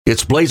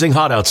It's blazing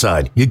hot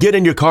outside. You get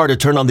in your car to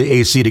turn on the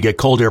AC to get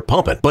cold air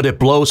pumping, but it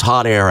blows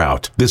hot air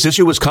out. This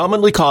issue is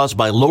commonly caused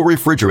by low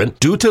refrigerant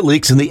due to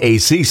leaks in the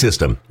AC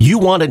system. You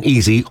want an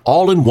easy,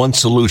 all-in-one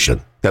solution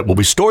that will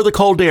restore the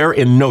cold air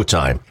in no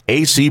time.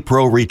 AC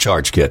Pro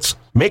Recharge Kits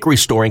make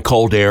restoring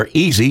cold air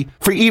easy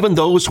for even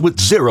those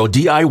with zero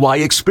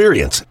DIY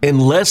experience in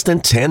less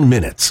than 10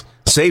 minutes.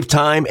 Save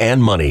time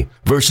and money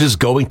versus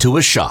going to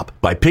a shop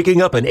by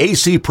picking up an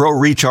AC Pro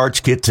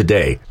Recharge Kit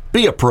today.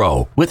 Be a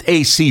pro with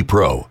AC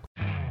Pro.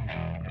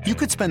 You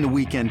could spend the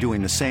weekend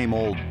doing the same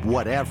old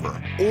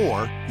whatever,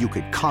 or you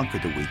could conquer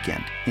the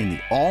weekend in the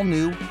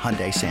all-new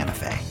Hyundai Santa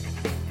Fe.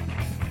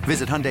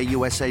 Visit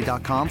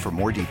HyundaiUSA.com for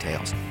more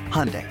details.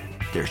 Hyundai,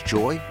 there's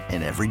joy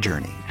in every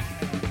journey.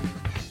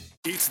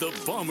 It's the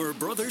Bomber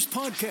Brothers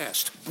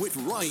Podcast with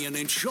Ryan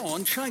and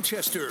Sean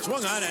Chichester.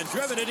 Swung on and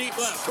driven to deep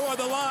left toward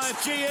the line.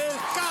 She is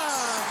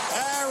gone.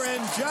 Aaron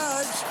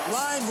Judge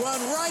line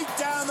run right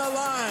down the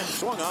line.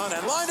 Swung on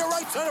and line to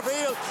right center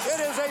field.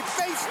 It is a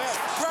base hit.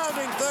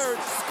 Grounding third.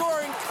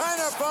 Scoring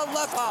Tanner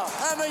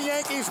Falefa. And the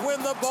Yankees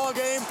win the ball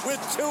game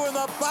with 2 in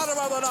the bottom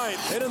of the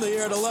ninth. Hit in the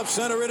air to left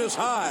center. It is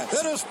high.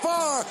 It is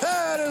far.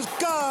 It is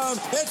gone.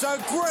 It's a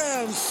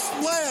grand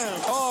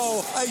slam.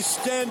 Oh, a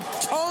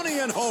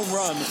Stantonian home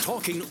run.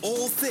 Talking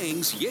all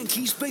things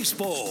Yankees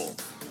baseball.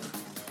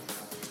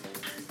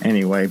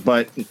 Anyway,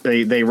 but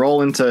they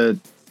roll into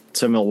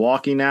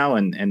Milwaukee now,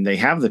 and they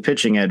have the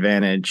pitching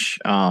advantage.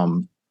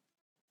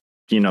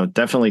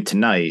 Definitely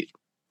tonight,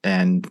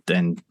 and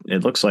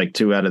it looks like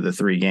 2 out of the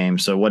 3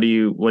 games. So what are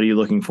you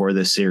looking for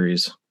this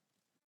series?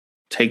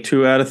 Take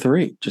 2 out of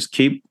 3. Just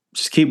keep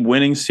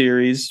winning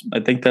series. I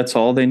think that's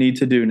all they need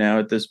to do now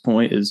at this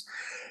point is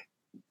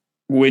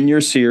win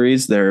your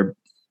series.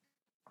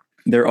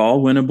 They're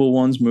all winnable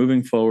ones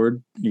moving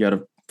forward. You got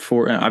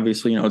 4.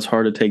 Obviously, it's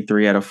hard to take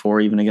 3 out of 4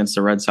 even against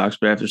the Red Sox.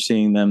 But after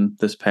seeing them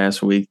this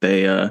past week,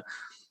 they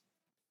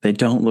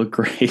don't look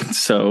great.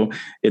 So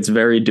it's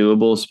very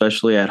doable,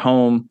 especially at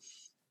home.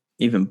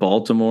 Even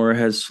Baltimore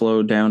has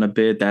slowed down a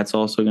bit. That's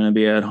also going to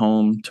be at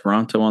home.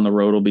 Toronto on the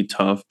road will be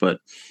tough,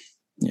 but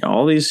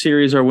all these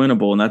series are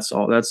winnable, and that's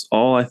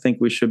all I think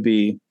we should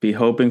be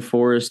hoping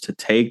for is to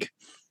take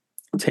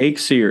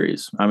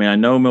series. I mean, I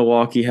know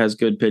Milwaukee has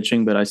good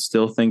pitching, but I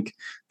still think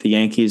the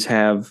Yankees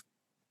have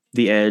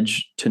the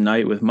edge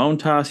tonight with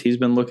Montas. He's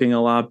been looking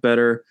a lot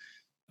better.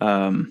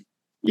 Even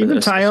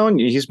Tyone,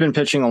 he's been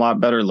pitching a lot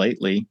better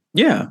lately.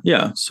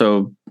 Yeah.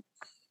 So,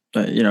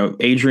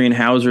 Adrian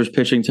Hauser's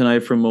pitching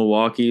tonight from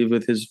Milwaukee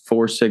with his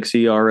 4.6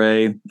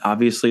 ERA.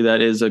 Obviously,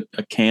 that is a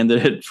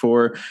candidate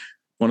for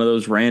one of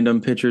those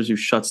random pitchers who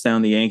shuts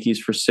down the Yankees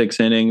for 6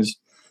 innings.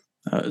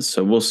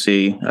 So we'll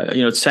see.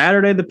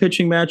 Saturday the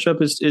pitching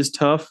matchup is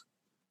tough.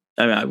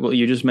 I mean,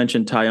 you just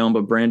mentioned Tyone,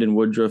 but Brandon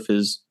Woodruff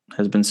has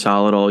been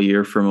solid all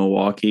year for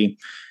Milwaukee,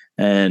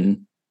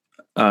 and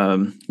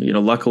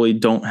luckily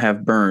don't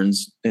have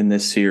Burns in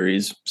this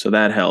series, so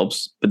that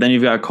helps. But then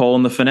you've got Cole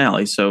in the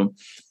finale, so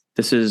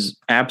this is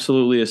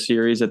absolutely a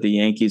series that the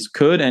Yankees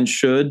could and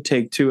should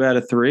take 2 out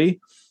of 3.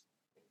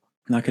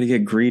 I'm not going to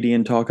get greedy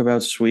and talk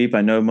about sweep.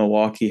 I know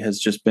Milwaukee has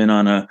just been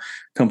on a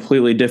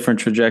completely different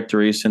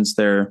trajectory since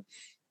their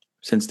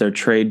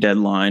trade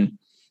deadline,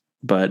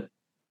 but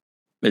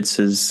this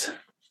is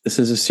a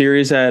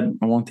series that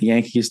I want the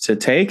Yankees to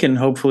take, and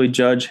hopefully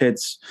Judge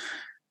hits.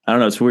 I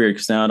don't know. It's weird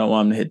because now I don't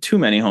want him to hit too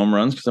many home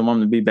runs because I want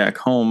him to be back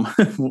home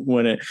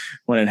when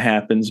it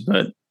happens.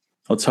 But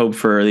let's hope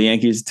for the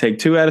Yankees to take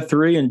 2 out of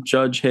 3 and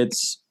Judge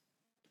hits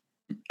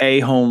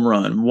a home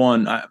run,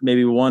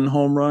 maybe 1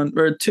 home run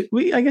or 2.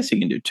 I guess he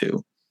can do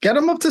 2. Get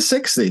him up to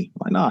 60.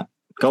 Why not?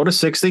 Go to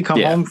 60,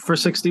 come home for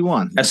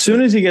 61. As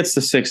soon as he gets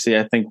to 60,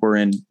 I think we're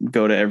in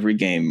go to every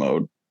game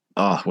mode.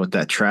 Oh, with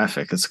that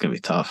traffic, it's going to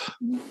be tough.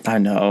 I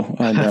know.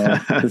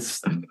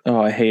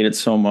 I hate it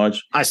so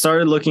much. I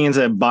started looking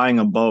into buying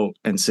a boat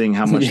and seeing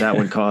how much that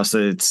would cost.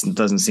 It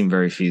doesn't seem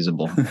very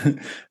feasible.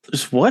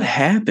 Just what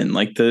happened?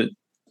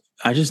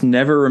 I just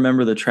never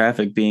remember the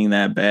traffic being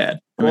that bad.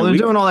 They're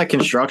doing all that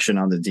construction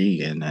on the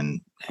Deegan,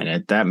 and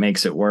that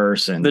makes it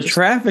worse. And the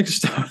traffic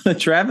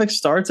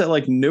starts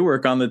at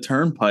Newark on the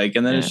turnpike,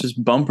 and then it's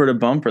just bumper to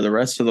bumper the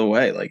rest of the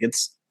way.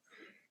 It's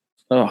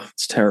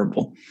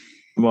terrible.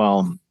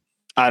 Well,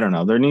 I don't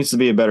know. There needs to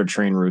be a better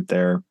train route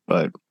there,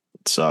 but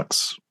it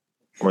sucks.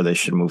 Or they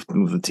should move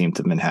the team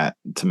to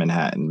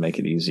Manhattan, make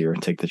it easier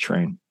and take the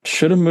train.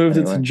 Should have moved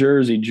it to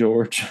Jersey,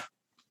 George.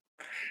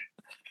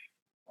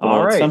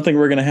 All right. It's something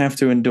we're going to have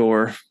to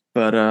endure,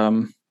 but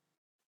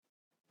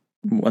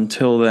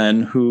until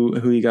then,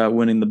 who you got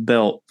winning the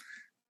belt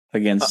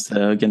against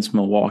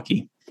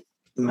Milwaukee?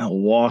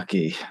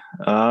 Milwaukee.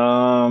 You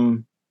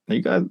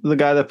got the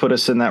guy that put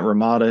us in that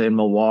Ramada in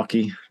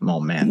Milwaukee.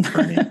 Oh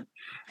man,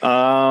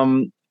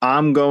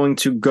 I'm going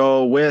to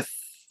go with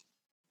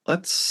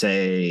let's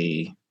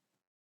say.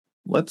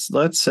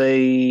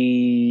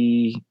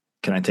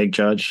 Can I take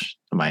Judge?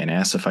 Am I an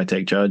ass if I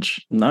take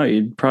Judge? No,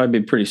 you'd probably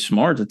be pretty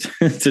smart to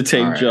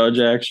take Judge,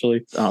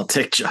 actually. I'll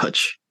take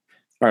Judge.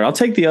 All right, I'll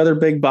take the other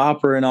big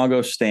bopper and I'll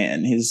go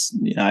Stan.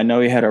 I know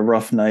he had a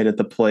rough night at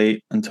the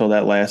plate until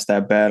that last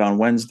at bat on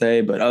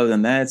Wednesday, but other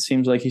than that, it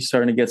seems like he's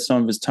starting to get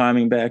some of his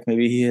timing back.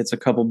 Maybe he hits a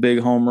couple big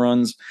home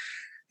runs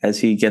as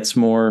he gets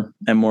more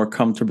and more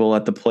comfortable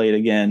at the plate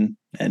again.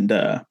 And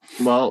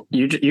well,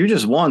 you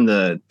just won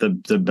the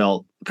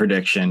belt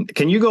prediction.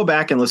 Can you go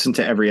back and listen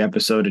to every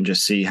episode and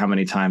just see how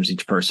many times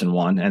each person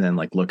won, and then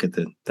like look at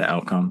the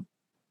outcome?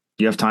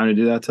 Do you have time to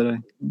do that today?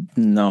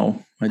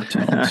 No, I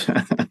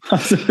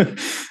don't.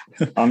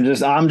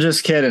 I'm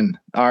just kidding.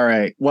 All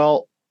right.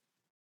 Well,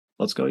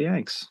 let's go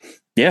Yanks.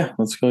 Yeah,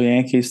 let's go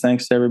Yankees.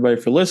 Thanks to everybody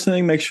for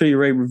listening. Make sure you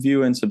rate,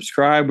 review, and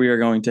subscribe. We are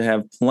going to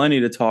have plenty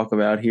to talk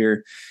about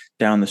here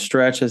down the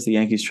stretch as the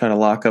Yankees try to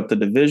lock up the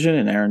division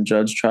and Aaron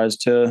Judge tries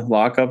to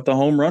lock up the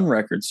home run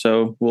record.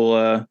 So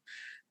we'll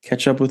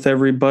catch up with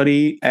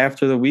everybody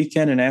after the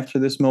weekend and after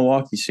this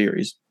Milwaukee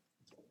series.